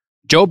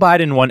Joe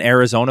Biden won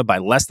Arizona by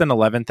less than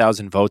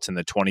 11,000 votes in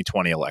the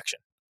 2020 election.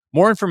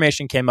 More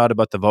information came out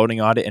about the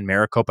voting audit in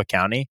Maricopa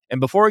County. And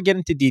before we get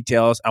into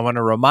details, I want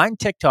to remind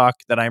TikTok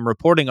that I am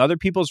reporting other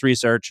people's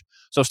research,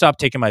 so stop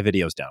taking my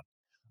videos down.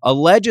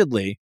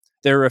 Allegedly,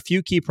 there are a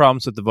few key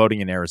problems with the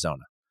voting in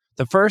Arizona.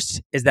 The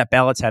first is that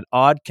ballots had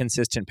odd,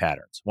 consistent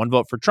patterns. 1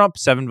 vote for Trump,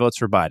 7 votes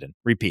for Biden.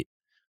 Repeat.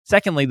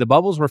 Secondly, the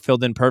bubbles were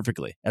filled in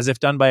perfectly, as if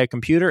done by a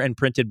computer and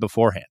printed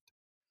beforehand.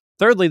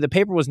 Thirdly, the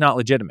paper was not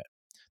legitimate.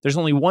 There's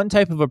only one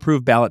type of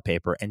approved ballot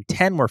paper, and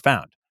 10 were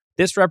found.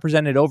 This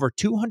represented over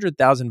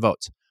 200,000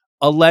 votes,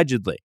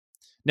 allegedly.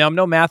 Now, I'm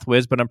no math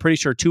whiz, but I'm pretty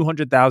sure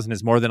 200,000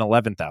 is more than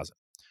 11,000.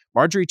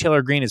 Marjorie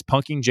Taylor Greene is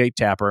punking Jake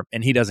Tapper,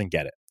 and he doesn't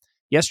get it.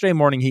 Yesterday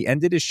morning, he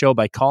ended his show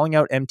by calling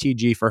out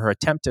MTG for her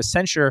attempt to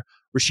censure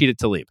Rashida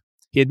Tlaib.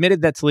 He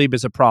admitted that Tlaib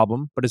is a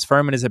problem, but is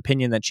firm in his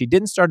opinion that she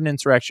didn't start an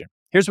insurrection.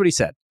 Here's what he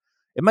said.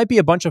 It might be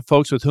a bunch of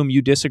folks with whom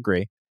you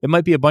disagree. It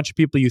might be a bunch of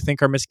people you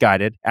think are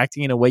misguided,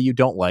 acting in a way you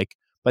don't like,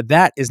 but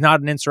that is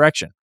not an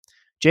insurrection.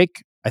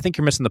 Jake, I think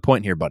you're missing the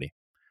point here, buddy.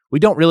 We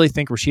don't really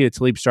think Rashida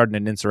Tlaib started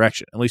an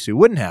insurrection. At least we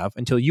wouldn't have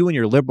until you and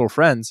your liberal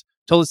friends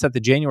told us that the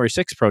January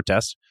 6th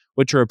protests,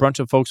 which are a bunch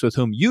of folks with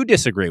whom you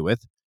disagree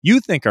with, you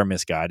think are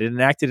misguided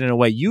and acted in a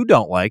way you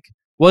don't like,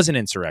 was an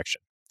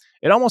insurrection.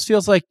 It almost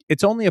feels like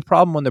it's only a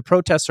problem when the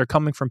protests are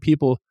coming from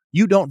people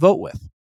you don't vote with.